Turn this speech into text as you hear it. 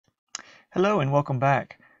Hello and welcome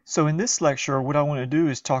back. So in this lecture, what I want to do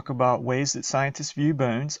is talk about ways that scientists view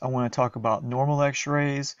bones. I want to talk about normal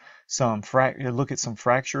x-rays, look at some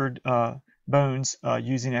fractured bones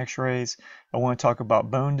using x-rays. I want to talk about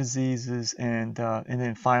bone diseases and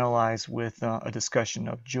then finalize with a discussion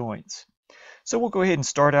of joints. So we'll go ahead and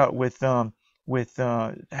start out with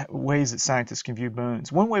ways that scientists can view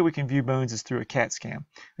bones. One way we can view bones is through a CAT scan.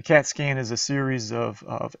 A CAT scan is a series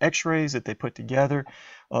of x-rays that they put together.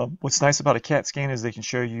 What's nice about a CAT scan is they can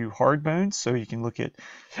show you hard bones, so you can look at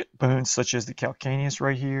bones such as the calcaneus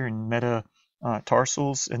right here and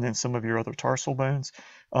metatarsals, and then some of your other tarsal bones.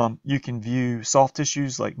 You can view soft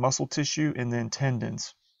tissues like muscle tissue and then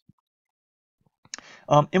tendons.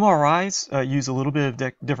 MRIs use a little bit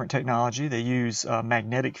of different technology. They use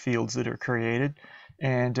magnetic fields that are created,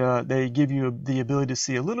 and they give you the ability to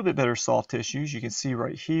see a little bit better soft tissues. You can see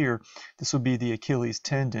right here, this will be the Achilles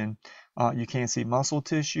tendon. You can see muscle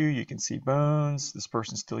tissue, you can see bones. This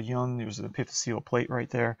person's still young. There's an epiphyseal plate right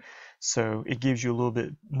there. So it gives you a little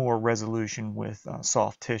bit more resolution with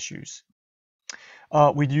soft tissues.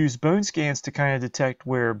 We'd use bone scans to kind of detect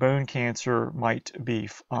where bone cancer might be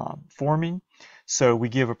forming. So we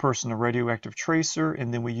give a person a radioactive tracer,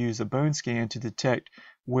 and then we use a bone scan to detect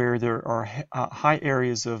where there are high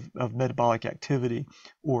areas of metabolic activity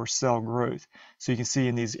or cell growth. So you can see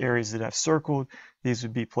in these areas that I've circled, these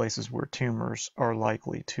would be places where tumors are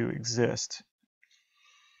likely to exist.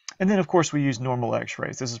 And then, of course, we use normal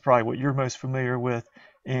x-rays. This is probably what you're most familiar with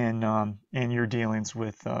in your dealings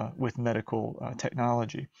with medical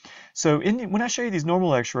technology. So when I show you these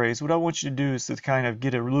normal x-rays, what I want you to do is to kind of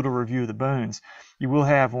get a little review of the bones. You will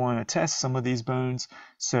want to test some of these bones.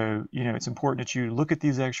 So, it's important that you look at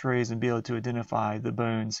these x-rays and be able to identify the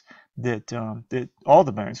bones all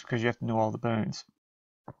the bones, because you have to know all the bones.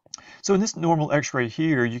 So in this normal x-ray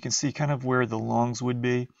here, you can see kind of where the lungs would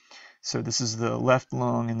be. So this is the left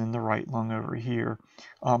lung and then the right lung over here.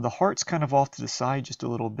 The heart's kind of off to the side just a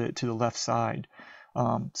little bit to the left side.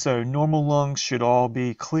 So normal lungs should all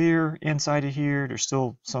be clear inside of here. There's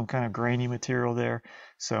still some kind of grainy material there.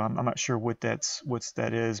 So I'm not sure what that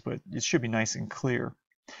is, but it should be nice and clear.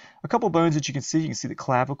 A couple bones that you can see the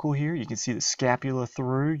clavicle here, you can see the scapula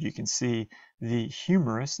through, you can see the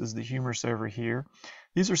humerus. This is the humerus over here.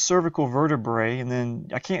 These are cervical vertebrae, and then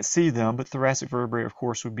I can't see them, but thoracic vertebrae, of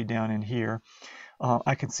course, would be down in here.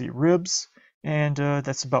 I can see ribs, and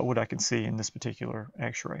that's about what I can see in this particular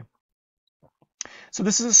x-ray. So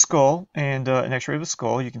this is a skull, and an x-ray of a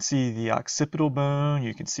skull. You can see the occipital bone,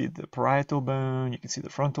 you can see the parietal bone, you can see the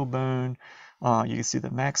frontal bone, you can see the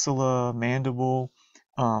maxilla, mandible,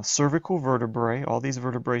 cervical vertebrae. All these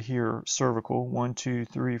vertebrae here are cervical. 1, 2,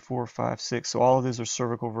 3, 4, 5, 6. So all of these are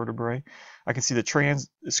cervical vertebrae. I can see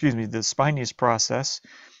the spinous process.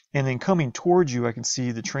 And then coming towards you, I can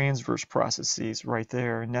see the transverse processes right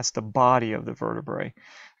there, and that's the body of the vertebrae.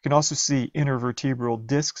 I can also see intervertebral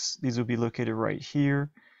discs. These will be located right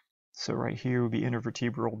here. So right here would be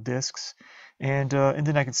intervertebral discs. And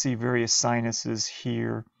then I can see various sinuses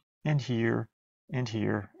here, and here, and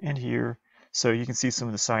here, and here. So you can see some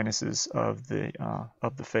of the sinuses of the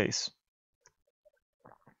face.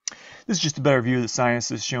 This is just a better view of the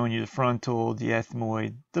sinuses, showing you the frontal, the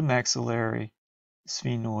ethmoid, the maxillary,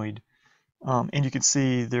 sphenoid. And you can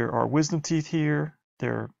see there are wisdom teeth here.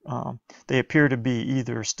 They appear to be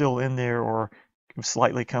either still in there or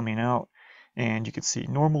slightly coming out. And you can see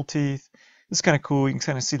normal teeth. This is kind of cool. You can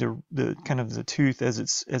kind of see the kind of the tooth as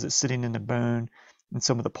it's sitting in the bone, and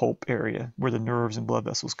some of the pulp area where the nerves and blood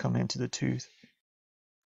vessels come into the tooth.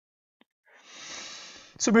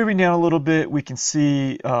 So moving down a little bit, we can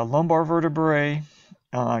see lumbar vertebrae,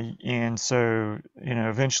 and so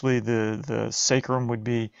eventually the sacrum would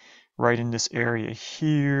be right in this area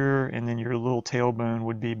here, and then your little tailbone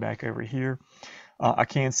would be back over here. I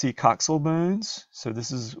can see coxal bones, so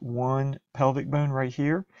this is one pelvic bone right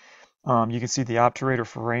here. You can see the obturator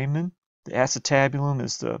foramen. The acetabulum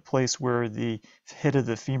is the place where the head of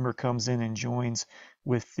the femur comes in and joins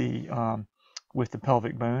with the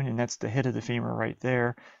pelvic bone, and that's the head of the femur right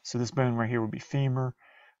there. So this bone right here would be femur.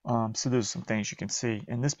 So those are some things you can see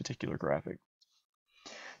in this particular graphic.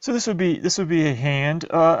 So this would be a hand.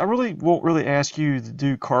 I really won't really ask you to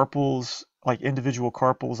do carpals, like individual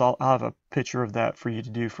carpals. I'll have a picture of that for you to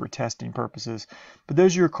do for testing purposes. But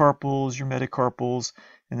those are your carpals, your metacarpals,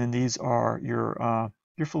 and then these are your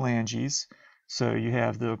phalanges. So you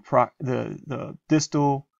have the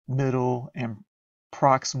distal, middle, and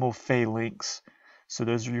proximal phalanx. So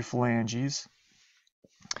those are your phalanges.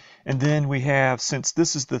 And then we have, since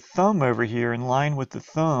this is the thumb over here, in line with the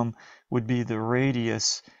thumb would be the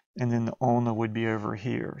radius and then the ulna would be over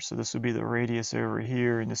here. So this would be the radius over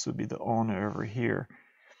here, and this would be the ulna over here.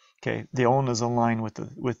 Okay, the ulna is aligned with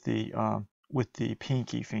the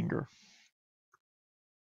pinky finger.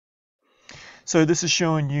 So this is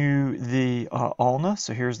showing you the ulna.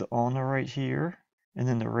 So here's the ulna right here, and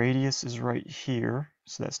then the radius is right here.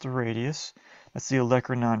 So that's the radius. That's the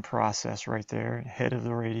olecranon process right there, head of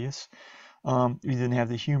the radius. You then have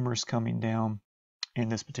the humerus coming down in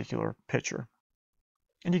this particular picture.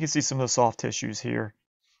 And you can see some of the soft tissues here.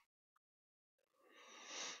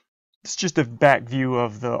 It's just a back view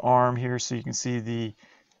of the arm here, so you can see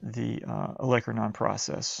the olecranon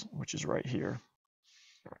process, which is right here.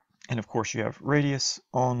 And of course you have radius,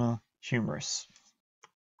 ulna, humerus.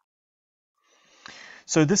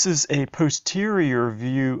 So this is a posterior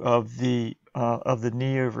view of the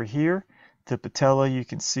knee over here. The patella you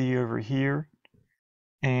can see over here,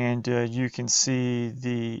 and you can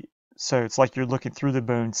see so it's like you're looking through the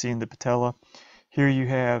bone, seeing the patella. Here you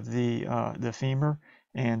have the femur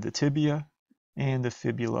and the tibia and the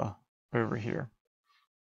fibula over here.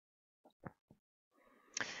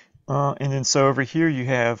 And then so over here you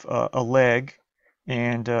have a leg,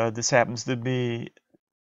 and this happens to be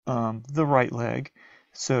the right leg.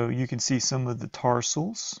 So you can see some of the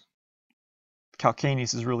tarsals.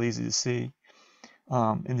 Calcaneus is really easy to see.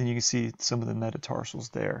 And then you can see some of the metatarsals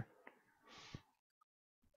there.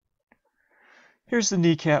 Here's the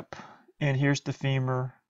kneecap, and here's the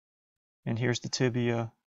femur, and here's the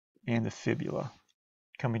tibia and the fibula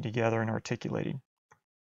coming together and articulating.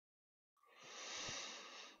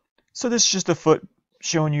 So this is just a foot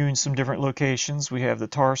showing you in some different locations. We have the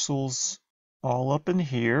tarsals all up in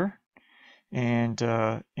here, and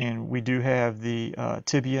we do have the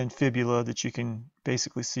tibia and fibula that you can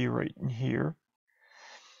basically see right in here.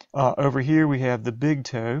 Over here we have the big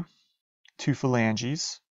toe, 2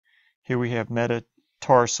 phalanges. Here we have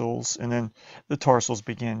metatarsals, and then the tarsals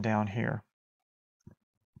begin down here.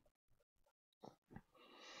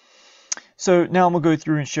 So now I'm going to go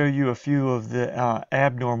through and show you a few of the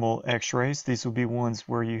abnormal x-rays. These will be ones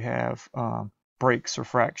where you have breaks or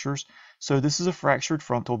fractures. So this is a fractured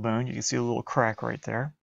frontal bone. You can see a little crack right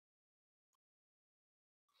there.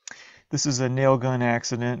 This is a nail gun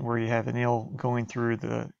accident where you have a nail going through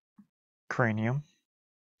the cranium.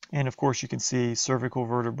 And of course you can see cervical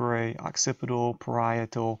vertebrae, occipital,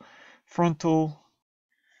 parietal, frontal,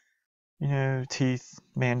 teeth,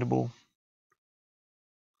 mandible.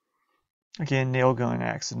 Again, nail gun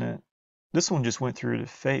accident. This one just went through the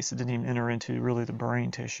face. It didn't even enter into really the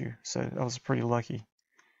brain tissue. So that was pretty lucky.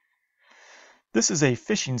 This is a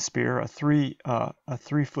fishing spear, a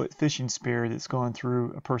 3-foot fishing spear that's gone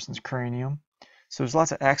through a person's cranium. So there's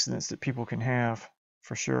lots of accidents that people can have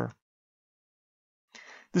for sure.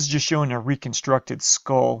 This is just showing a reconstructed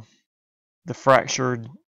skull. The fractured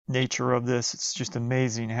nature of this, it's just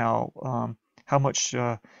amazing how much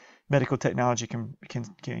medical technology can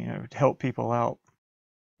help people out.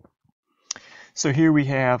 So here we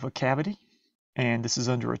have a cavity, and this is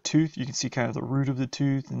under a tooth. You can see kind of the root of the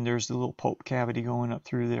tooth, and there's the little pulp cavity going up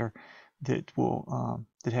through there that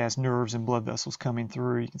that has nerves and blood vessels coming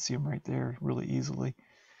through. You can see them right there really easily.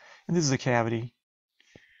 And this is a cavity.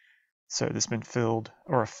 So this has been filled,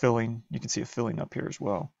 or a filling. You can see a filling up here as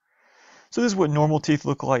well. So this is what normal teeth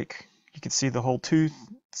look like. You can see the whole tooth.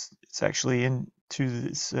 It's actually into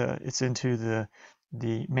this. It's into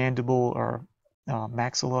the mandible or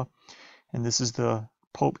maxilla, and this is the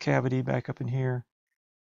pulp cavity back up in here.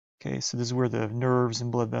 Okay, so this is where the nerves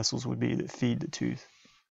and blood vessels would be that feed the tooth.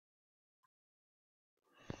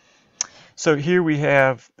 So here we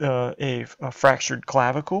have a fractured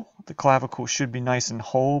clavicle. The clavicle should be nice and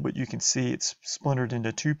whole, but you can see it's splintered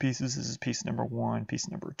into 2 pieces. This is piece number 1, piece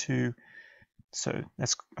number 2. So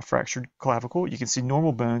that's a fractured clavicle. You can see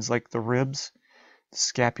normal bones like the ribs, the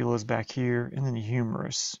scapula is back here, and then the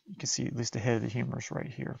humerus. You can see at least the head of the humerus right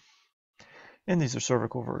here. And these are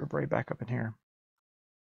cervical vertebrae back up in here.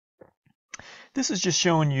 This is just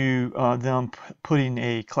showing you them putting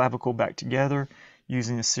a clavicle back together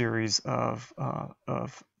using a series of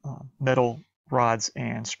metal rods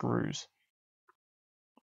and screws.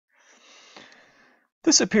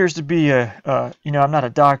 This appears to be I'm not a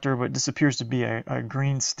doctor, but this appears to be a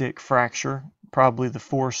green stick fracture. Probably the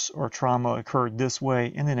force or trauma occurred this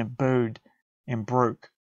way, and then it bowed and broke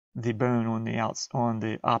the bone on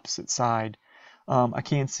the opposite side. I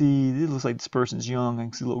can't see, it looks like this person's young. I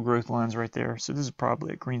can see little growth lines right there. So this is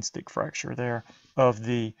probably a green stick fracture there of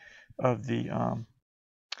the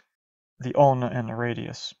ulna and the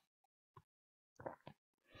radius.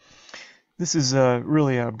 This is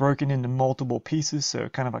really broken into multiple pieces, so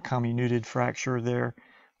kind of a comminuted fracture there.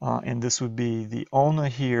 and this would be the ulna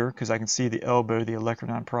here, because I can see the elbow, the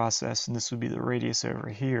olecranon process, and this would be the radius over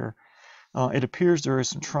here. It appears there is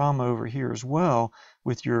some trauma over here as well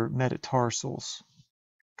with your metatarsals.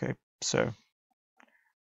 Okay, so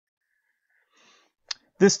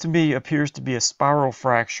this to me appears to be a spiral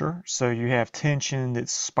fracture. So you have tension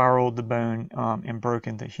that's spiraled the bone and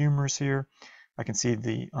broken the humerus here. I can see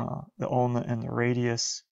the ulna and the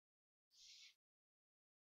radius.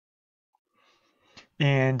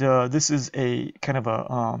 And this is a kind of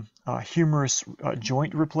a humerus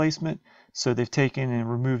joint replacement. So they've taken and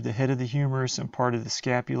removed the head of the humerus and part of the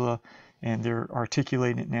scapula, and they're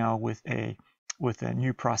articulating it now with a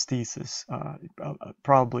new prosthesis.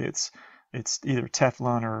 Probably it's either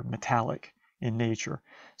Teflon or metallic in nature.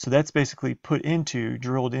 So that's basically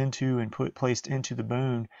drilled into and placed into the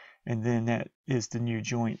bone, and then that is the new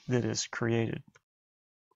joint that is created.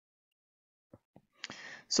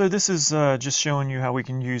 So this is just showing you how we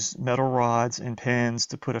can use metal rods and pins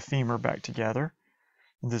to put a femur back together.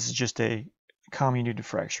 This is just a comminuted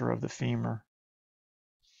fracture of the femur.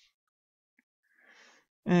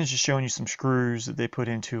 And it's just showing you some screws that they put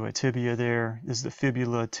into a tibia there. This is the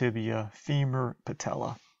fibula, tibia, femur,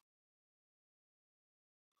 patella.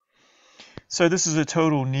 So this is a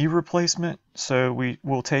total knee replacement. So we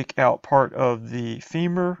will take out part of the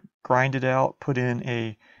femur, grind it out, put in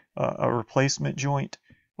a replacement joint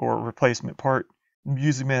or a replacement part,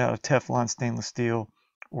 usually made out of Teflon, stainless steel,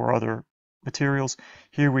 or other materials.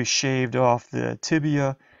 Here we shaved off the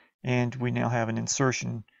tibia, and we now have an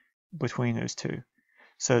insertion between those two.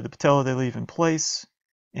 So the patella they leave in place,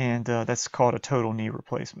 and that's called a total knee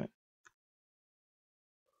replacement.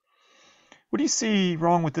 What do you see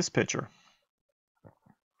wrong with this picture?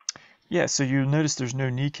 Yeah, so you notice there's no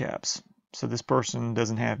kneecaps. So this person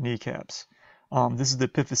doesn't have kneecaps. This is the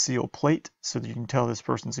epiphyseal plate, so that you can tell this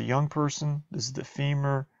person's a young person. This is the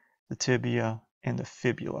femur, the tibia, and the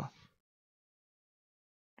fibula.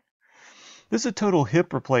 This is a total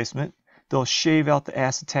hip replacement. They'll shave out the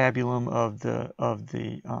acetabulum of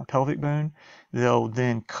the pelvic bone. They'll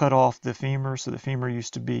then cut off the femur. So the femur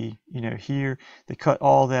used to be, here. They cut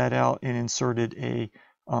all that out and inserted a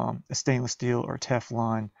stainless steel or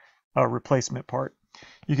Teflon replacement part.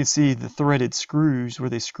 You can see the threaded screws where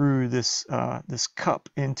they screw this this cup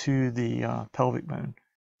into the pelvic bone.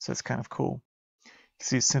 So that's kind of cool. You can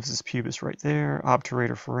see symphysis pubis right there,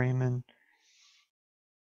 obturator foramen.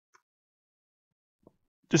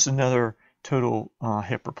 Just another total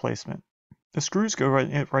hip replacement. The screws go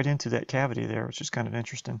right into that cavity there, which is kind of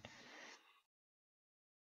interesting.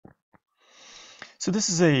 So this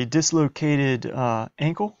is a dislocated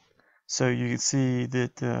ankle. So you can see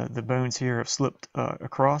that the bones here have slipped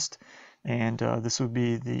across, and this would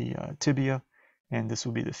be the tibia, and this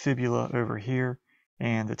would be the fibula over here,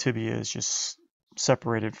 and the tibia is just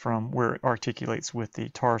separated from where it articulates with the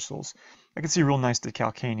tarsals. I can see real nice the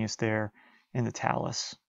calcaneus there and the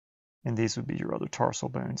talus, and these would be your other tarsal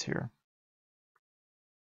bones here.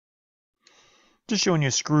 Just showing you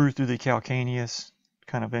a screw through the calcaneus,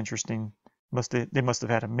 kind of interesting. They must have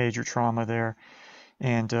had a major trauma there.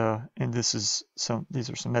 And these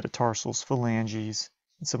are some metatarsals, phalanges,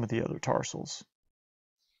 and some of the other tarsals.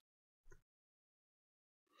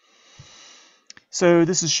 So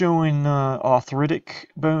this is showing arthritic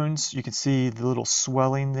bones. You can see the little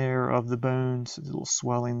swelling there of the bones, the little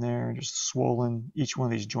swelling there, just swollen. Each one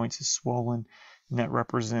of these joints is swollen, and that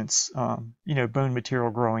represents, bone material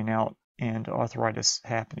growing out and arthritis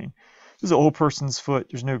happening. This is an old person's foot.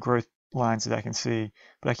 There's no growth lines that I can see,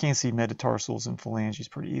 but I can see metatarsals and phalanges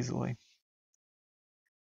pretty easily.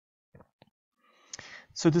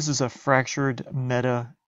 So this is a fractured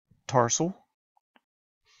metatarsal.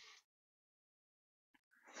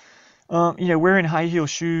 Wearing high heel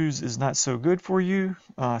shoes is not so good for you,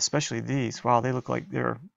 especially these. Wow, they look like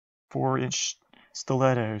they're 4-inch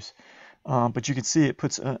stilettos. But you can see it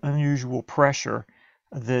puts an unusual pressure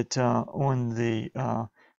that on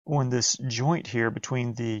this joint here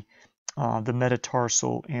between the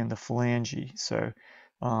metatarsal and the phalange. So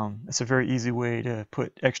it's a very easy way to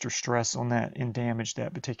put extra stress on that and damage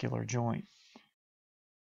that particular joint.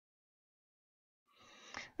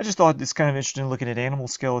 I just thought it's kind of interesting looking at animal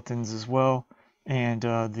skeletons as well. And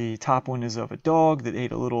the top one is of a dog that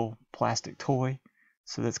ate a little plastic toy.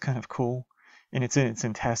 So that's kind of cool. And it's in its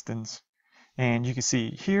intestines. And you can see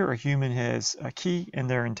here a human has a key in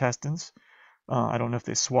their intestines. I don't know if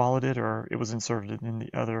they swallowed it or it was inserted in the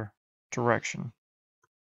other direction.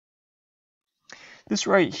 This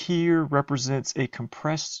right here represents a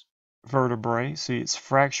compressed vertebrae. See, it's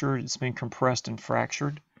fractured, it's been compressed and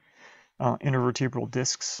fractured. Intervertebral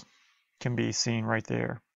discs can be seen right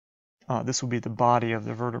there. this will be the body of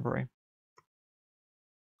the vertebrae.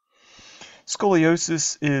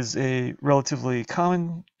 Scoliosis is a relatively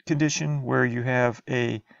common condition where you have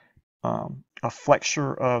a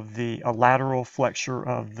flexure of a lateral flexure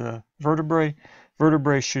of the vertebrae.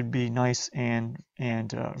 Vertebrae should be nice and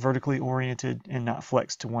vertically oriented and not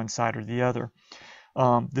flexed to one side or the other.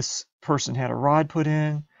 This person had a rod put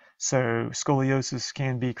in, so scoliosis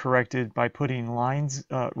can be corrected by putting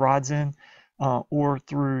rods in, or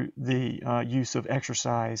through the use of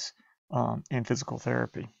exercise and physical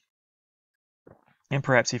therapy, and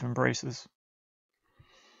perhaps even braces.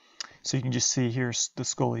 So you can just see here the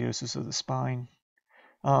scoliosis of the spine.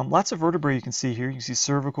 Lots of vertebrae you can see here. You can see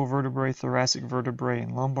cervical vertebrae, thoracic vertebrae,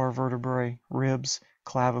 and lumbar vertebrae, ribs,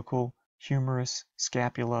 clavicle, humerus,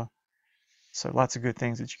 scapula. So lots of good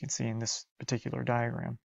things that you can see in this particular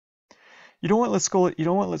diagram. You don't want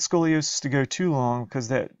scoliosis to go too long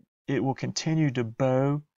because it will continue to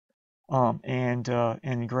bow,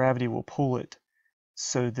 and gravity will pull it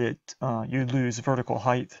so that you lose vertical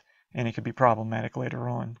height, and it could be problematic later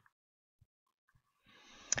on.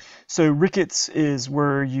 So rickets is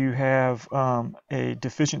where you have a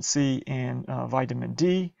deficiency in vitamin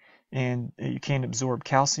D, and you can't absorb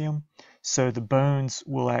calcium. So the bones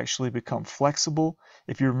will actually become flexible.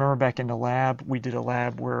 If you remember back in the lab, we did a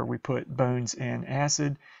lab where we put bones in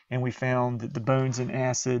acid, and we found that the bones in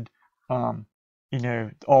acid, all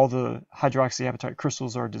the hydroxyapatite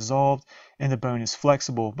crystals are dissolved, and the bone is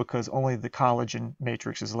flexible because only the collagen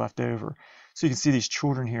matrix is left over. So you can see these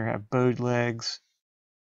children here have bowed legs.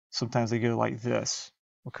 Sometimes they go like this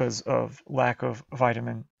because of lack of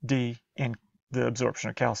vitamin D and the absorption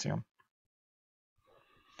of calcium.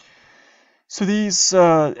 So these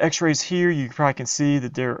x-rays here, you probably can see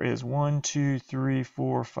that there is 1, 2, 3,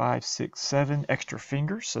 4, 5, 6, 7 extra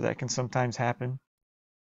fingers, so that can sometimes happen.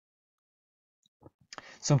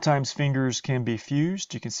 Sometimes fingers can be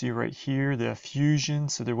fused. You can see right here the fusion,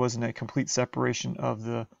 so there wasn't a complete separation of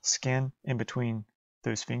the skin in between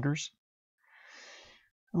those fingers.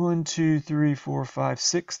 1, 2, 3, 4, 5,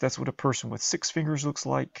 6. That's what a person with 6 fingers looks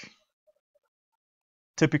like.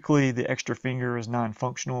 Typically, the extra finger is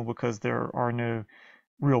non-functional because there are no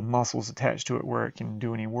real muscles attached to it where it can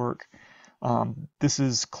do any work. This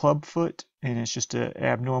is clubfoot, and it's just an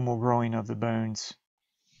abnormal growing of the bones.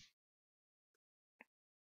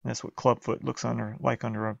 That's what clubfoot looks like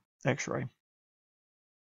under an x-ray.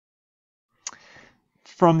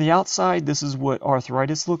 From the outside, this is what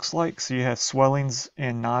arthritis looks like. So you have swellings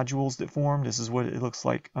and nodules that form. This is what it looks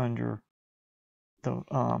like under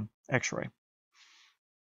the x-ray.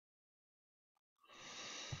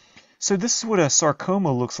 So this is what a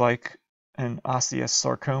sarcoma looks like, an osseous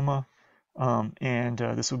sarcoma, and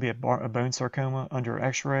this would be a bone sarcoma under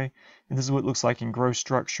x-ray. And this is what it looks like in growth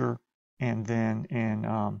structure, and then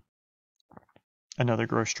in another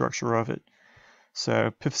growth structure of it.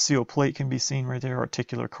 So epiphyseal plate can be seen right there,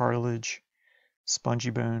 articular cartilage, spongy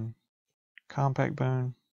bone, compact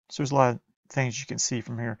bone. So there's a lot of things you can see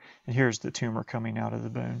from here. And here's the tumor coming out of the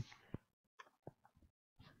bone.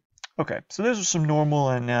 Okay, so those are some normal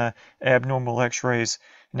and abnormal x-rays,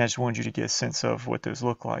 and I just wanted you to get a sense of what those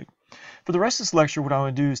look like. For the rest of this lecture, what I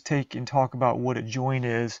want to do is take and talk about what a joint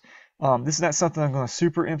is. This is not something I'm going to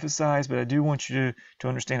super emphasize, but I do want you to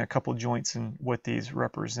understand a couple joints and what these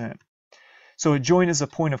represent. So a joint is a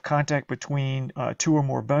point of contact between 2 or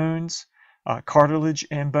more bones, cartilage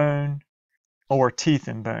and bone, or teeth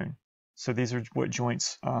and bone. So these are what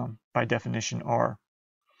joints by definition are.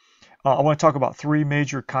 I want to talk about 3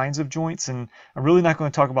 major kinds of joints, and I'm really not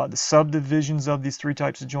going to talk about the subdivisions of these 3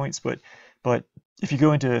 types of joints, but if you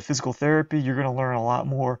go into physical therapy, you're going to learn a lot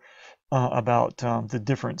more about the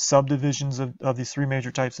different subdivisions of these 3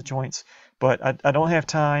 major types of joints. But I don't have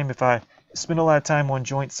time. If I spend a lot of time on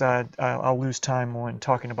joints, I'll lose time on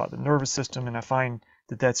talking about the nervous system, and I find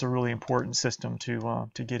that that's a really important system to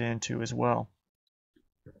get into as well.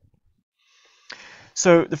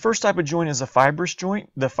 So the first type of joint is a fibrous joint.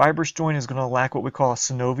 The fibrous joint is going to lack what we call a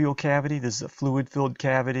synovial cavity. This is a fluid-filled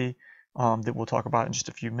cavity that we'll talk about in just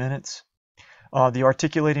a few minutes. The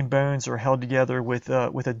articulating bones are held together with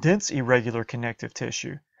a dense irregular connective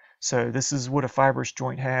tissue. So this is what a fibrous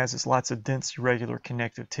joint has. It's lots of dense irregular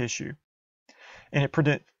connective tissue. And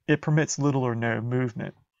it permits little or no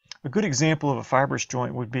movement. A good example of a fibrous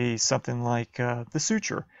joint would be something like the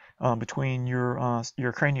suture between your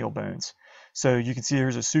cranial bones. So you can see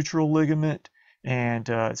there's a sutural ligament, and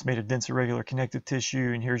it's made of dense irregular connective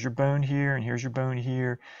tissue, and here's your bone here, and here's your bone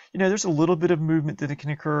here. There's a little bit of movement that can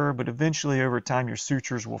occur, but eventually over time your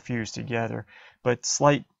sutures will fuse together. But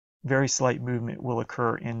very slight movement will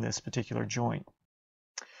occur in this particular joint.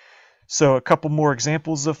 So a couple more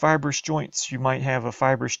examples of fibrous joints. You might have a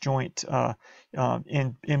fibrous joint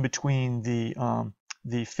in between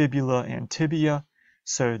the fibula and tibia.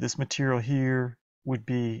 So this material here would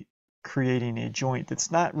be creating a joint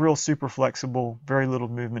that's not real super flexible, very little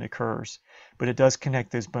movement occurs, but it does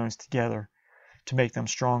connect those bones together to make them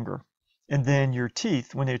stronger. And then your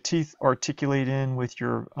teeth, when your teeth articulate in with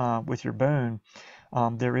your bone,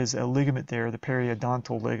 there is a ligament there, the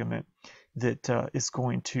periodontal ligament, that is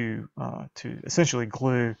going to essentially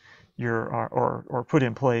glue your or put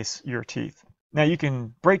in place your teeth. Now you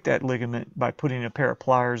can break that ligament by putting a pair of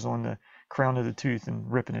pliers on the crown of the tooth and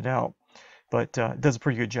ripping it out, but it does a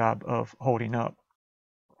pretty good job of holding up.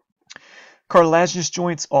 Cartilaginous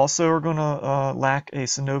joints also are going to lack a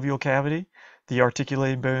synovial cavity. The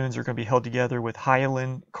articulating bones are going to be held together with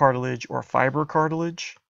hyaline cartilage or fiber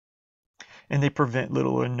cartilage, and they prevent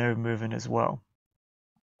little or no movement as well.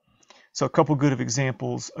 So a couple good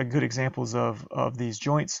examples of these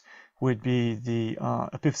joints would be the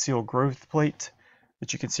epiphyseal growth plate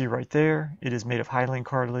that you can see right there. It is made of hyaline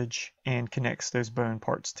cartilage and connects those bone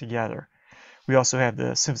parts together. We also have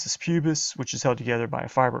the symphysis pubis, which is held together by a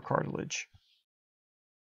fiber cartilage.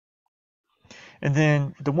 And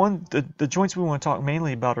then the joints we want to talk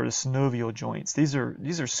mainly about are the synovial joints. These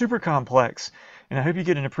are super complex, and I hope you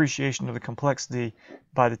get an appreciation of the complexity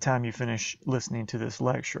by the time you finish listening to this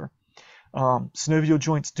lecture. Synovial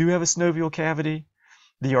joints do have a synovial cavity.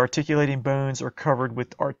 The articulating bones are covered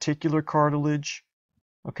with articular cartilage.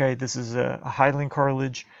 Okay, this is a hyaline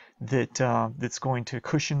cartilage that's going to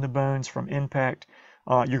cushion the bones from impact.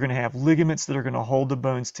 You're going to have ligaments that are going to hold the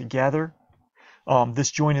bones together. This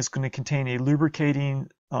joint is going to contain a lubricating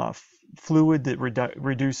fluid that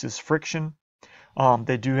reduces friction.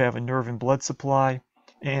 They do have a nerve and blood supply,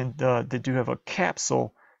 and they do have a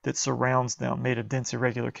capsule that surrounds them, made of dense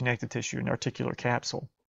irregular connective tissue, an articular capsule.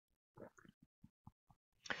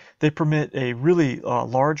 They permit a really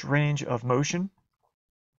large range of motion.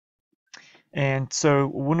 And so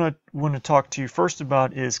what I want to talk to you first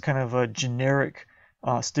about is kind of a generic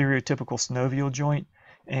stereotypical synovial joint,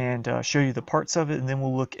 and show you the parts of it, and then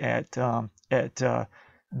we'll look at the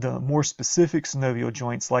more specific synovial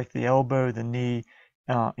joints like the elbow, the knee,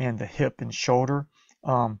 and the hip and shoulder.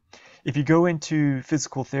 If you go into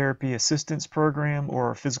physical therapy assistance program,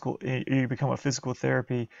 or you become a physical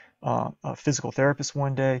therapist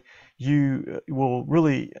one day, you will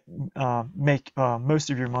really make most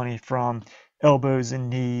of your money from elbows and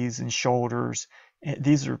knees and shoulders.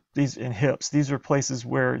 These and hips. These are places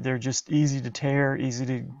where they're just easy to tear, easy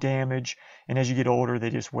to damage, and as you get older, they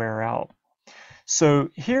just wear out. So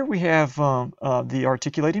here we have the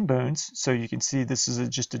articulating bones. So you can see this is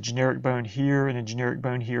just a generic bone here and a generic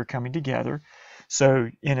bone here coming together. So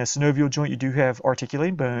in a synovial joint, you do have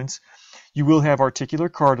articulating bones. You will have articular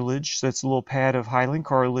cartilage. So it's a little pad of hyaline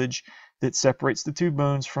cartilage that separates the two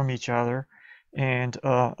bones from each other and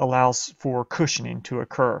allows for cushioning to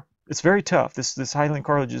occur. It's very tough. This hyaline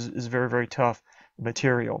cartilage is very, very tough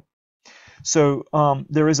material. So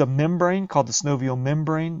there is a membrane called the synovial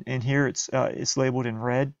membrane, and here it's labeled in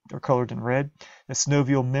red or colored in red. The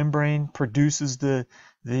synovial membrane produces the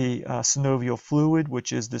synovial fluid,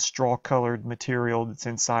 which is the straw-colored material that's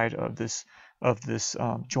inside of this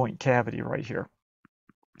joint cavity right here.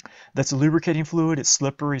 That's a lubricating fluid. It's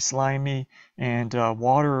slippery, slimy, and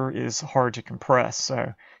water is hard to compress.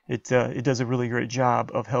 So it does a really great job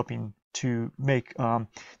of helping to make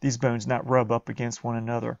these bones not rub up against one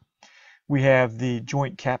another. We have the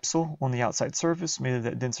joint capsule on the outside surface made of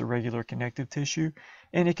that dense irregular connective tissue,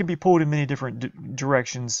 and it can be pulled in many different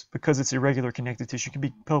directions. Because it's irregular connective tissue, it can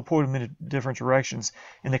be pulled in many different directions,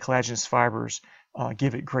 and the collagenous fibers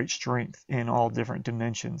give it great strength in all different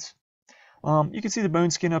dimensions. You can see the bone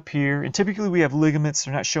skin up here, and typically we have ligaments.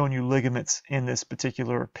 They're not showing you ligaments in this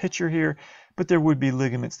particular picture here, but there would be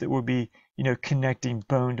ligaments that would be, connecting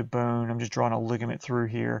bone to bone. I'm just drawing a ligament through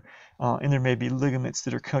here, and there may be ligaments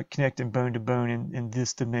that are connecting bone to bone in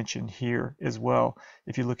this dimension here as well.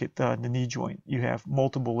 If you look at the knee joint, you have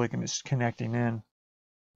multiple ligaments connecting in.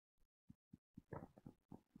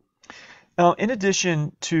 In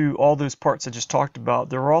addition to all those parts I just talked about,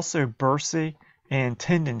 there are also bursae and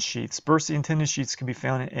tendon sheaths. Bursae and tendon sheaths can be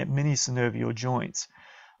found at many synovial joints.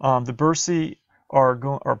 The bursae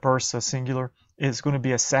or bursa singular is going to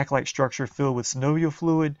be a sac-like structure filled with synovial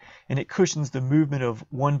fluid, and it cushions the movement of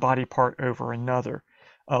one body part over another.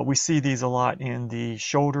 We see these a lot in the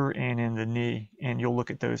shoulder and in the knee, and you'll look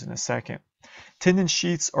at those in a second. Tendon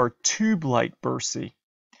sheaths are tube-like bursae.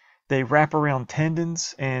 They wrap around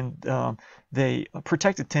tendons, and they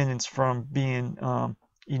protect the tendons from being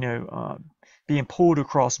being pulled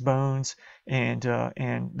across bones and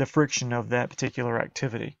the friction of that particular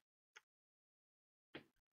activity.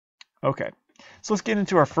 Okay, so let's get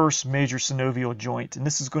into our first major synovial joint, and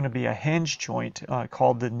this is going to be a hinge joint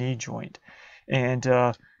called the knee joint. And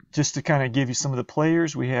just to kind of give you some of the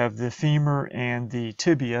players, we have the femur and the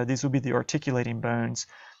tibia. These will be the articulating bones.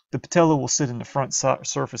 The patella will sit in the front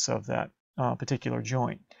surface of that particular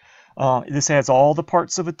joint. This has all the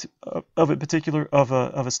parts of a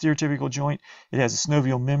stereotypical joint. It has a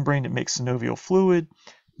synovial membrane that makes synovial fluid.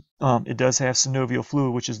 It does have synovial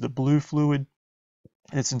fluid, which is the blue fluid.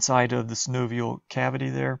 It's inside of the synovial cavity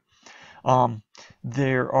there.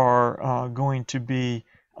 There are going to be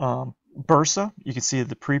bursa. You can see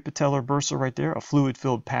the prepatellar bursa right there, a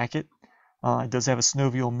fluid-filled packet. It does have a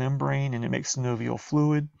synovial membrane, and it makes synovial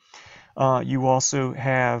fluid. You also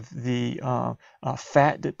have the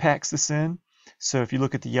fat that packs this in. So if you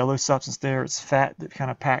look at the yellow substance there, it's fat that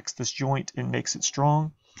kind of packs this joint and makes it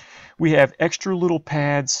strong. We have extra little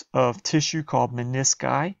pads of tissue called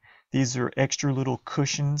menisci. These are extra little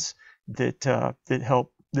cushions that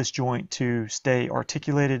help this joint to stay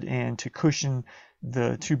articulated and to cushion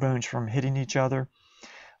the two bones from hitting each other.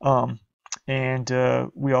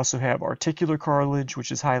 We also have articular cartilage,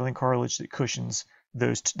 which is hyaline cartilage that cushions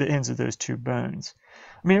the ends of those two bones.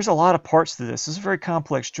 I mean, there's a lot of parts to this. This is a very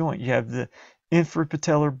complex joint. You have the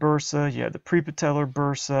infrapatellar bursa, you have the prepatellar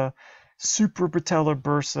bursa, suprapatellar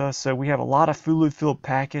bursa. So we have a lot of fluid-filled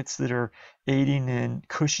packets that are aiding and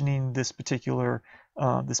cushioning this particular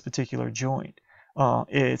joint.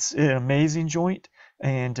 It's an amazing joint,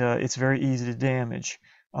 and it's very easy to damage,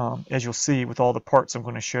 as you'll see with all the parts I'm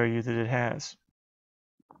going to show you that it has.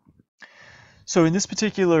 So in this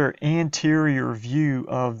particular anterior view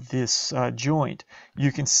of this joint,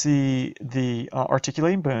 you can see the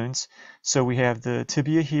articulating bones. So we have the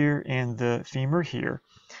tibia here and the femur here.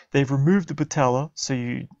 They've removed the patella, so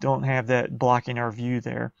you don't have that blocking our view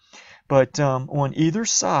there. But on either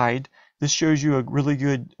side, this shows you a really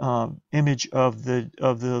good image of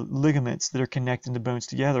the ligaments that are connecting the bones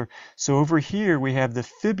together. So over here we have the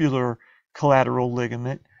fibular collateral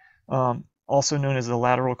ligament, also known as the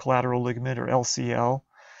lateral collateral ligament, or LCL.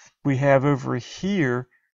 We have over here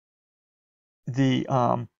the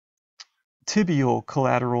tibial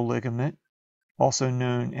collateral ligament, also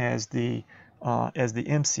known as the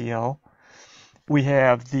MCL. We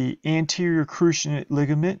have the anterior cruciate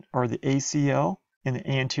ligament, or the ACL, in the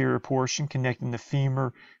anterior portion connecting the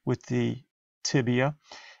femur with the tibia.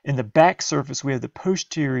 In the back surface, we have the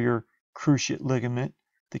posterior cruciate ligament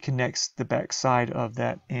that connects the back side of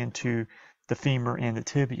that into the femur and the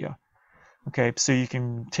tibia. Okay, so you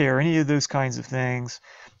can tear any of those kinds of things.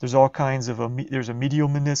 There's all kinds of there's a medial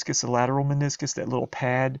meniscus, a lateral meniscus, that little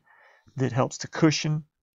pad that helps to cushion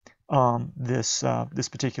this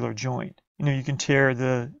particular joint. You know, you can tear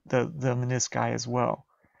the menisci as well.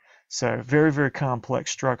 So very, very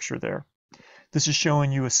complex structure there. This is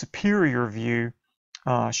showing you a superior view,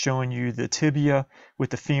 showing you the tibia with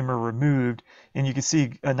the femur removed, and you can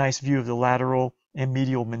see a nice view of the lateral and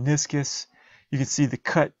medial meniscus. You can see the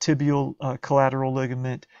cut tibial collateral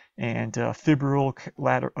ligament and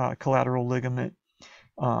fibular collateral ligament,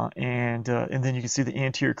 and then you can see the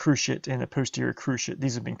anterior cruciate and the posterior cruciate.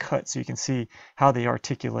 These have been cut, so you can see how they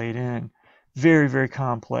articulate in. Very, very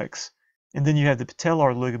complex. And then you have the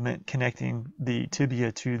patellar ligament connecting the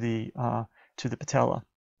tibia to the patella.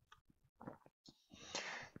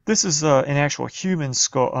 This is an actual human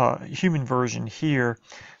skull, human version here.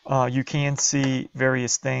 You can see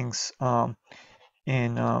various things, I'm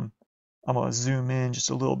going to zoom in just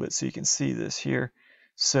a little bit so you can see this here.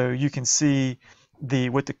 So you can see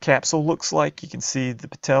what the capsule looks like. You can see the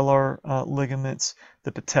patellar ligaments,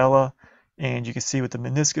 the patella, and you can see what the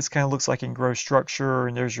meniscus kind of looks like in gross structure.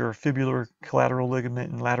 And there's your fibular collateral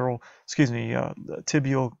ligament and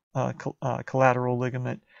tibial collateral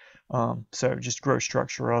ligament. So just gross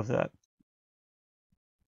structure of that.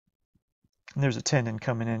 And there's a tendon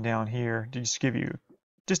coming in down here to just give you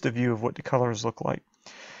just a view of what the colors look like.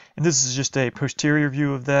 And this is just a posterior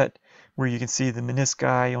view of that, where you can see the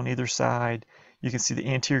menisci on either side. You can see the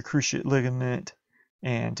anterior cruciate ligament,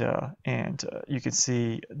 and you can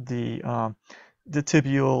see the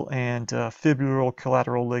tibial and fibular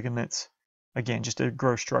collateral ligaments. Again, just a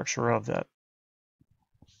gross structure of that.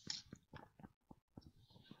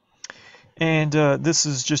 And this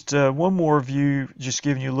is just one more view, just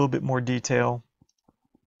giving you a little bit more detail,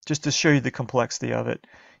 just to show you the complexity of it.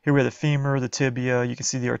 Here we have the femur, the tibia. You can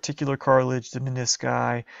see the articular cartilage, the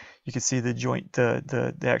menisci. You can see the joint,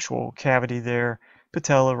 the actual cavity there.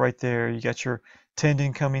 Patella right there. You got your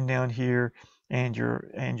tendon coming down here, and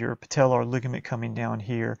your patellar ligament coming down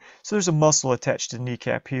here. So there's a muscle attached to the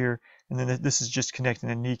kneecap here, and then this is just connecting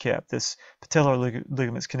the kneecap. This patellar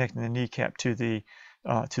ligament is connecting the kneecap to the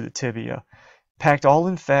tibia. Packed all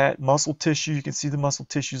in fat, muscle tissue. You can see the muscle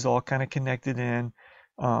tissue is all kind of connected in.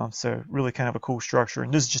 So really kind of a cool structure.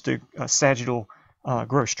 And this is just a sagittal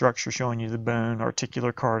growth structure showing you the bone,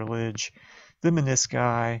 articular cartilage, the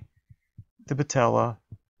menisci, the patella.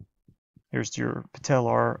 Here's your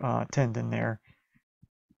patellar tendon there,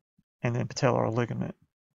 and then patellar ligament.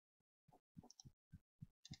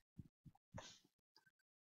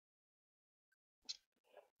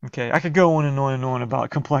 Okay, I could go on and on and on about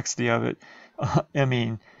complexity of it. I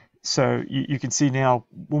mean, so you can see now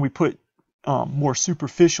when we put more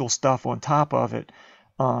superficial stuff on top of it,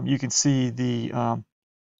 you can see the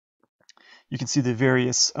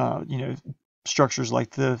various structures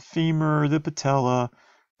like the femur, the patella,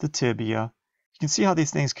 the tibia. You can see how these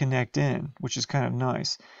things connect in, which is kind of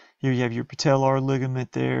nice. Here you have your patellar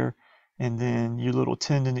ligament there, and then your little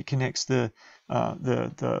tendon that connects the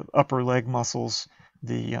upper leg muscles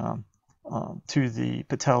to the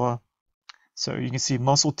patella. So you can see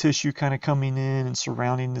muscle tissue kind of coming in and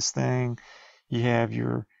surrounding this thing. You have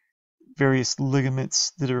your various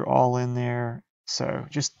ligaments that are all in there. So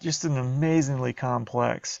just an amazingly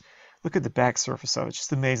complex. Look at the back surface of it.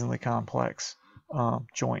 Just amazingly complex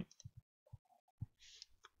joint.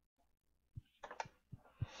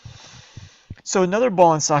 So another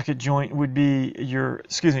ball and socket joint would be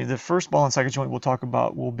the first ball and socket joint we'll talk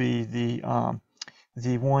about will be the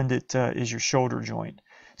one that is your shoulder joint.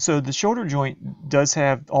 So the shoulder joint does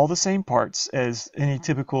have all the same parts as any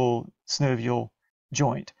typical synovial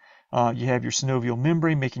joint. You have your synovial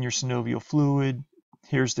membrane making your synovial fluid.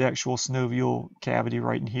 Here's the actual synovial cavity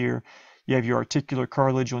right in here. You have your articular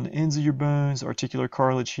cartilage on the ends of your bones, articular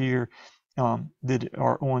cartilage here that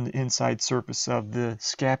are on the inside surface of the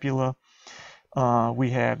scapula. We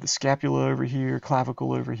have the scapula over here,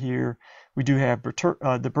 clavicle over here. We do have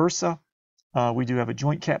the bursa. We do have a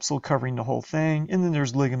joint capsule covering the whole thing, and then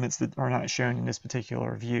there's ligaments that are not shown in this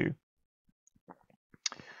particular view.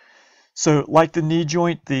 So, like the knee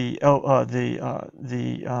joint, the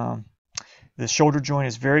shoulder joint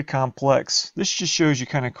is very complex. This just shows you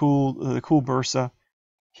kind of the cool bursa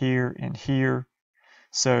here and here.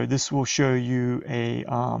 So this will show you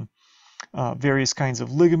various kinds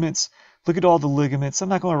of ligaments. Look at all the ligaments. I'm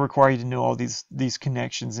not going to require you to know all these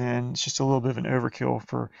connections in. It's just a little bit of an overkill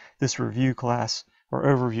for this review class or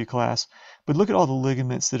overview class. But look at all the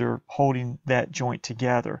ligaments that are holding that joint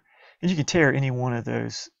together. And you can tear any one of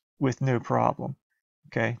those with no problem.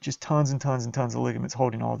 Okay, just tons and tons and tons of ligaments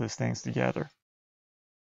holding all those things together.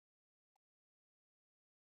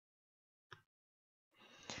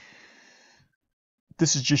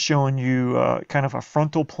 This is just showing you kind of a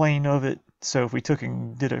frontal plane of it. So if we took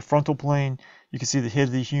and did a frontal plane, you can see the head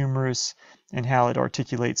of the humerus and how it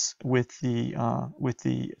articulates with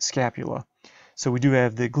the scapula. So we do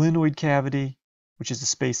have the glenoid cavity, which is the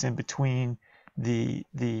space in between the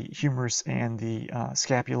humerus and the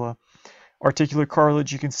scapula. Articular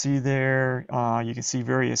cartilage you can see there. You can see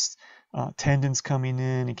various tendons coming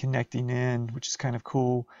in and connecting in, which is kind of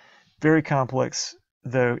cool. Very complex,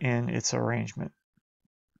 though, in its arrangement.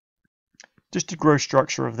 Just a gross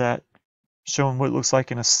structure of that, showing what it looks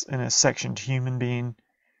like in a sectioned human being,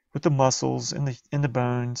 with the muscles and the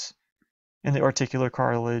bones and the articular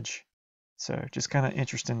cartilage. So just kind of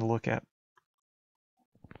interesting to look at.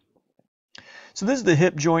 So this is the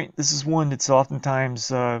hip joint. This is one that's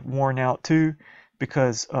oftentimes worn out too,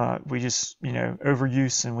 because we just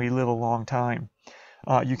overuse and we live a long time.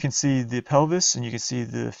 You can see the pelvis and you can see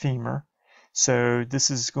the femur. So this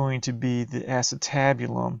is going to be the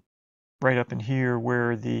acetabulum right up in here,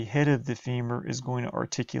 where the head of the femur is going to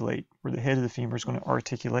articulate,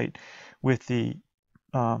 with the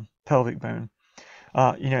pelvic bone.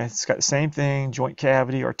 It's got the same thing: joint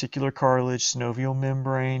cavity, articular cartilage, synovial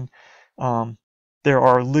membrane. There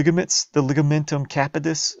are ligaments. The ligamentum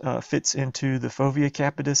capitis fits into the fovea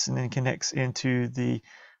capitis and then connects into the.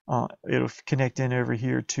 It'll connect in over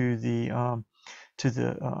here to the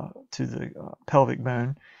pelvic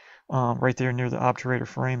bone, right there near the obturator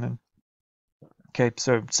foramen. Okay,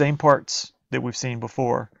 so same parts that we've seen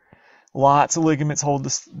before. Lots of ligaments hold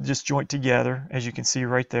this joint together, as you can see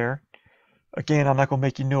right there. Again, I'm not going to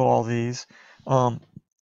make you know all these.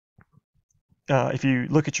 If you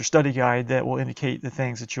look at your study guide, that will indicate the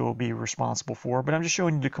things that you'll be responsible for. But I'm just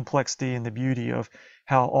showing you the complexity and the beauty of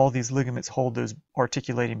how all these ligaments hold those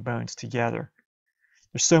articulating bones together.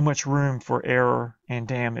 There's so much room for error and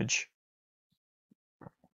damage.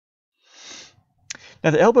 Now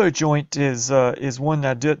the elbow joint is one that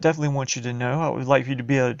I definitely want you to know. I would like for you to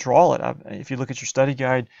be able to draw it. If you look at your study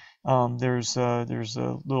guide, there's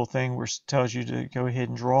a little thing where it tells you to go ahead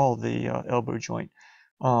and draw the elbow joint.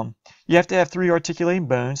 You have to have 3 articulating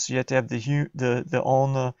bones. So you have to have the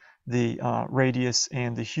ulna, the radius,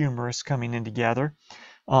 and the humerus coming in together.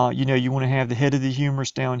 You want to have the head of the humerus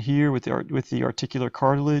down here with the articular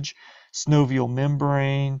cartilage, synovial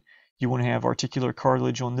membrane. You want to have articular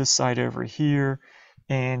cartilage on this side over here.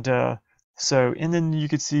 And and then you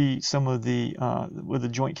could see some of where the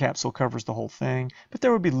joint capsule covers the whole thing, but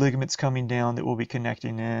there will be ligaments coming down that will be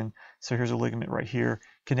connecting in. So here's a ligament right here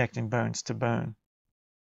connecting bones to bone.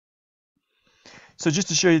 So just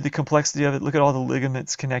to show you the complexity of it, look at all the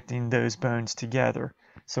ligaments connecting those bones together.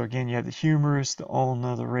 So again, you have the humerus, the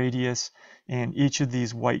ulna, the radius, and each of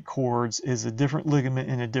these white cords is a different ligament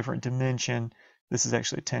in a different dimension. This is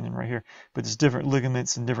actually a tendon right here, but there's different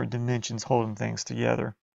ligaments and different dimensions holding things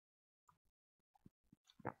together.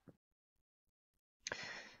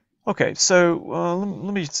 Okay, so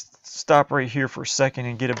let me stop right here for a second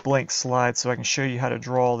and get a blank slide so I can show you how to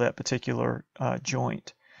draw that particular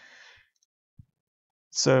joint.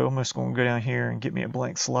 So I'm just going to go down here and get me a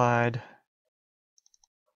blank slide.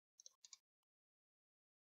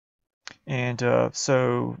 And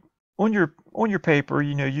so on your paper,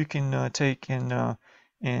 you can take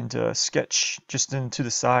and sketch just into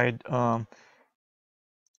the side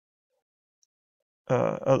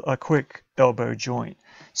a quick elbow joint.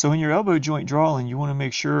 So in your elbow joint drawing, you want to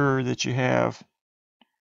make sure that you have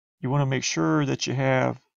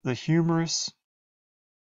the humerus,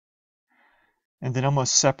 and then I'm going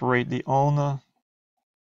to separate the ulna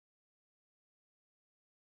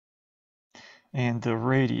and the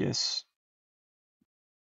radius.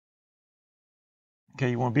 Okay,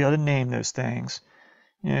 you want to be able to name those things.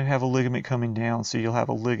 Have a ligament coming down, so you'll have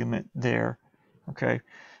a ligament there. Okay,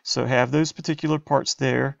 so have those particular parts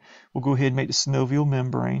there. We'll go ahead and make the synovial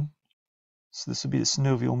membrane. So this will be the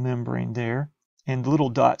synovial membrane there. And the little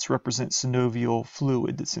dots represent synovial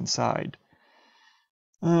fluid that's inside.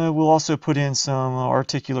 We'll also put in some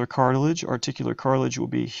articular cartilage. Articular cartilage will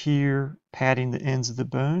be here, padding the ends of the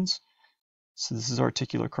bones. So this is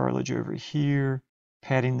articular cartilage over here,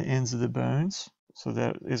 padding the ends of the bones. So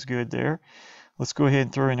that is good there. Let's go ahead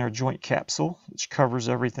and throw in our joint capsule, which covers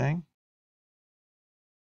everything.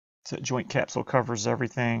 So that joint capsule covers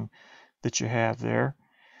everything that you have there.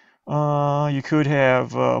 You could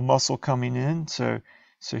have a muscle coming in. So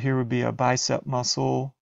here would be a bicep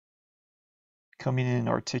muscle coming in and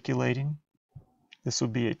articulating. This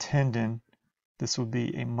would be a tendon. This would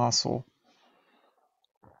be a muscle.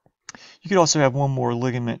 You could also have one more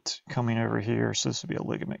ligament coming over here. So this would be a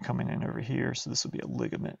ligament coming in over here. So this would be a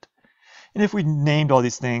ligament. And if we named all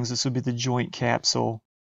these things, this would be the joint capsule,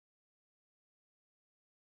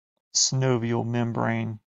 synovial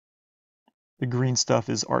membrane. The green stuff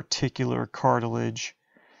is articular cartilage.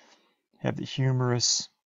 Have the humerus,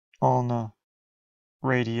 ulna,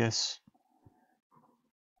 radius.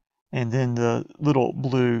 And then the little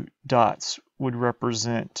blue dots would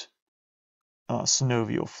represent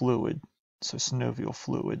synovial fluid. So synovial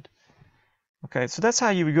fluid. Okay, so that's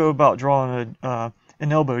how you would go about drawing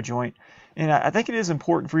an elbow joint. And I think it is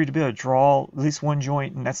important for you to be able to draw at least one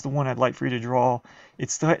joint, and that's the one I'd like for you to draw.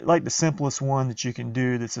 It's like the simplest one that you can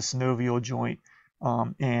do that's a synovial joint,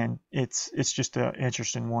 and it's just an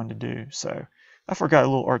interesting one to do. So I forgot a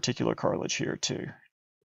little articular cartilage here too.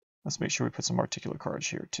 Let's make sure we put some articular cartilage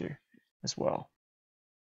here too as well.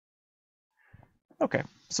 Okay,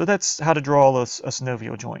 so that's how to draw a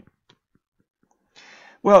synovial joint.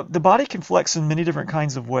 Well, the body can flex in many different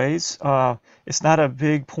kinds of ways. It's not a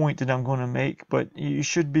big point that I'm going to make, but you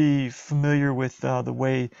should be familiar with the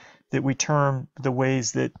way that we term the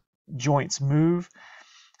ways that joints move.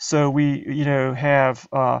 So we, have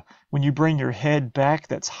when you bring your head back,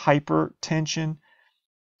 that's hypertension.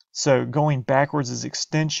 So going backwards is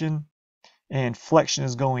extension, and flexion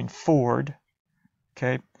is going forward.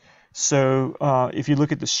 Okay. So if you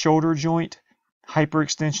look at the shoulder joint,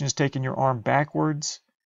 hyperextension is taking your arm backwards.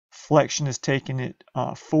 Flexion is taking it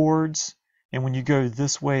forwards, and when you go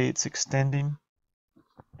this way, it's extending.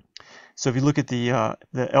 So if you look at the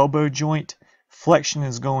elbow joint, flexion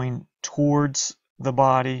is going towards the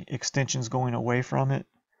body, extension is going away from it.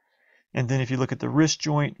 And then if you look at the wrist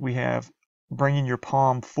joint, we have bringing your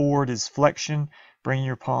palm forward is flexion, bringing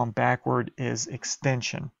your palm backward is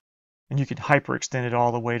extension. And you can hyperextend it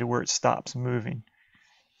all the way to where it stops moving.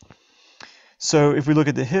 So if we look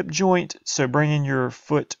at the hip joint, so bringing your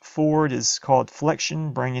foot forward is called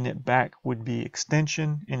flexion, bringing it back would be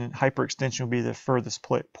extension, and hyperextension would be the furthest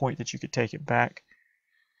point that you could take it back.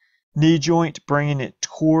 Knee joint, bringing it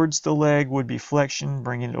towards the leg would be flexion,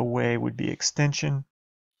 bringing it away would be extension.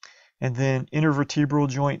 And then intervertebral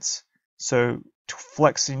joints, so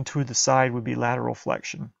flexing to the side would be lateral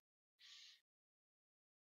flexion.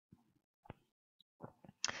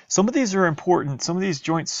 Some of these are important. Some of these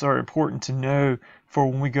joints are important to know for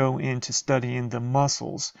when we go into studying the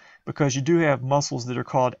muscles, because you do have muscles that are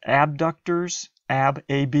called abductors,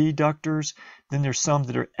 abductors. Then there's some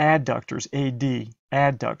that are adductors,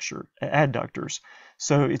 adductors.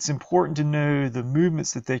 So it's important to know the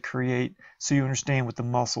movements that they create so you understand what the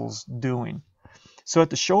muscle's doing. So at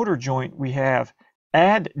the shoulder joint, we have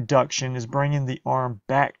adduction is bringing the arm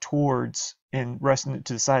back towards and resting it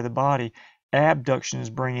to the side of the body. Abduction is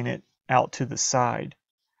bringing it out to the side.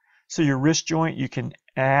 So your wrist joint, you can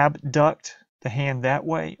abduct the hand that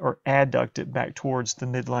way or adduct it back towards the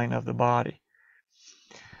midline of the body.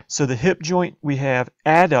 So the hip joint, we have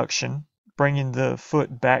adduction, bringing the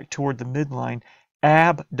foot back toward the midline.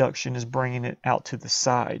 Abduction is bringing it out to the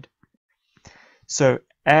side. So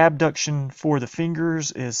abduction for the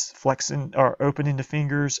fingers is flexing or opening the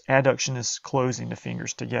fingers. Adduction is closing the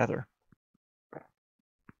fingers together.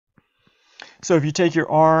 So if you take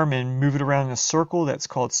your arm and move it around in a circle, that's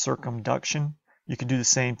called circumduction. You can do the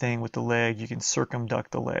same thing with the leg. You can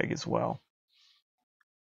circumduct the leg as well.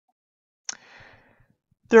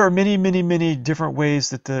 There are many different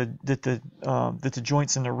ways that the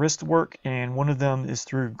joints in the wrist work, and one of them is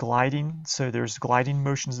through gliding. So there's gliding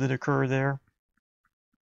motions that occur there.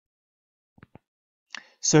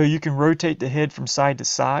 So you can rotate the head from side to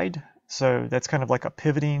side. So that's kind of like a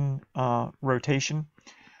pivoting rotation.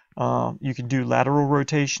 You can do lateral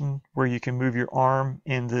rotation, where you can move your arm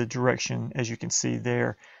in the direction, as you can see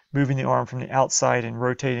there. Moving the arm from the outside and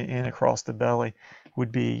rotating in across the belly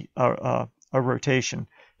would be a rotation.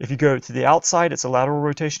 If you go to the outside, it's a lateral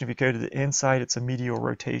rotation. If you go to the inside, it's a medial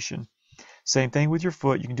rotation. Same thing with your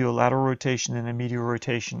foot. You can do a lateral rotation and a medial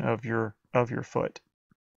rotation of your foot.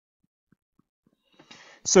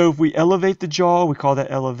 So if we elevate the jaw, we call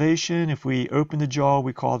that elevation. If we open the jaw,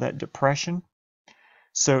 we call that depression.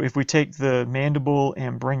 So if we take the mandible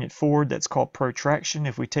and bring it forward, that's called protraction.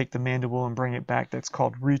 If we take the mandible and bring it back, that's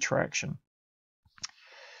called retraction.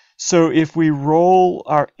 So if we roll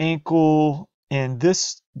our ankle in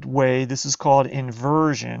this way, this is called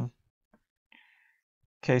inversion.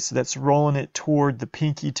 Okay, so that's rolling it toward the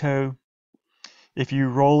pinky toe. If you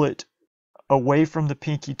roll it away from the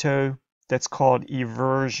pinky toe, that's called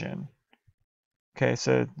eversion. Okay,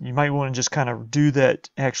 so you might want to just kind of do that,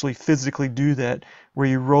 actually physically do that, where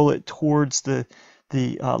you roll it towards the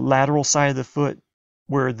lateral side of the foot,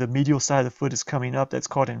 where the medial side of the foot is coming up. That's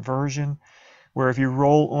called inversion. Where if you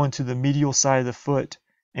roll onto the medial side of the foot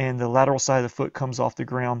and the lateral side of the foot comes off the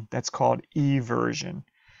ground, that's called eversion.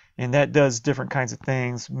 And that does different kinds of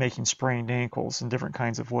things, making sprained ankles in different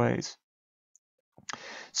kinds of ways.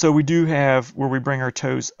 So we do have where we bring our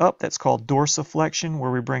toes up, that's called dorsiflexion.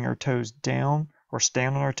 Where we bring our toes down or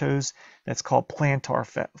stand on our toes, that's called plantar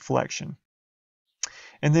flexion.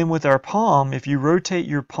 And then with our palm, if you rotate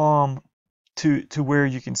your palm to where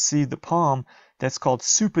you can see the palm, that's called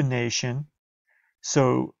supination.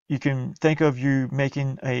 So you can think of you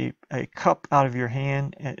making a cup out of your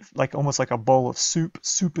hand, like almost like a bowl of soup.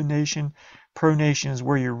 Supination. Pronation is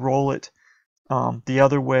where you roll it the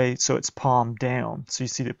other way, so it's palm down. So you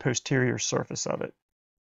see the posterior surface of it.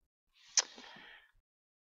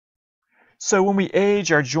 So when we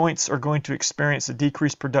age, our joints are going to experience a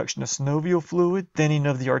decreased production of synovial fluid, thinning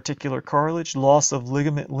of the articular cartilage, loss of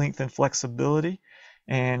ligament length and flexibility,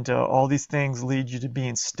 and all these things lead you to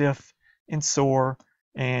being stiff and sore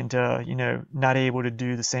and not able to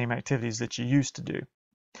do the same activities that you used to do.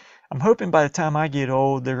 I'm hoping by the time I get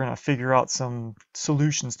old, they're going to figure out some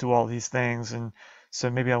solutions to all these things, and so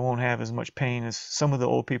maybe I won't have as much pain as some of the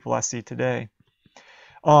old people I see today.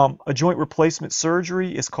 A joint replacement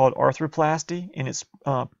surgery is called arthroplasty, and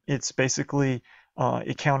it's basically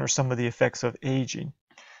it counters some of the effects of aging.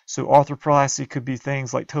 So arthroplasty could be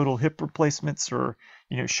things like total hip replacements, or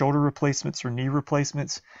shoulder replacements, or knee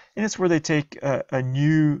replacements, and it's where they take a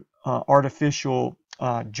new artificial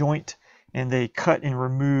joint and they cut and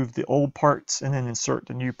remove the old parts and then insert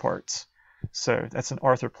the new parts. So that's an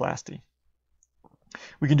arthroplasty.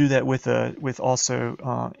 We can do that with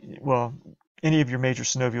also any of your major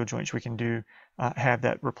synovial joints. We can do have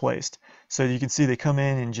that replaced. So you can see they come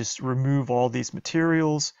in and just remove all these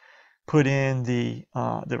materials, put in the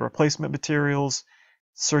replacement materials,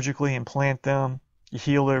 surgically implant them. You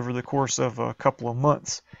heal over the course of a couple of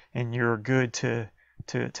months, and you're good to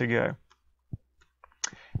go.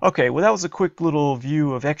 Okay, well, that was a quick little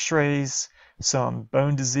view of x-rays. some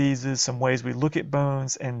bone diseases, some ways we look at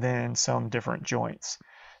bones, and then some different joints.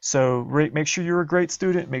 So make sure you're a great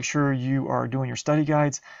student. Make sure you are doing your study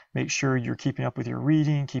guides. Make sure you're keeping up with your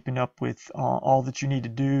reading, keeping up with all that you need to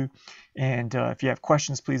do. And if you have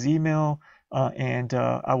questions, please email.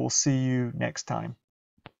 I will see you next time.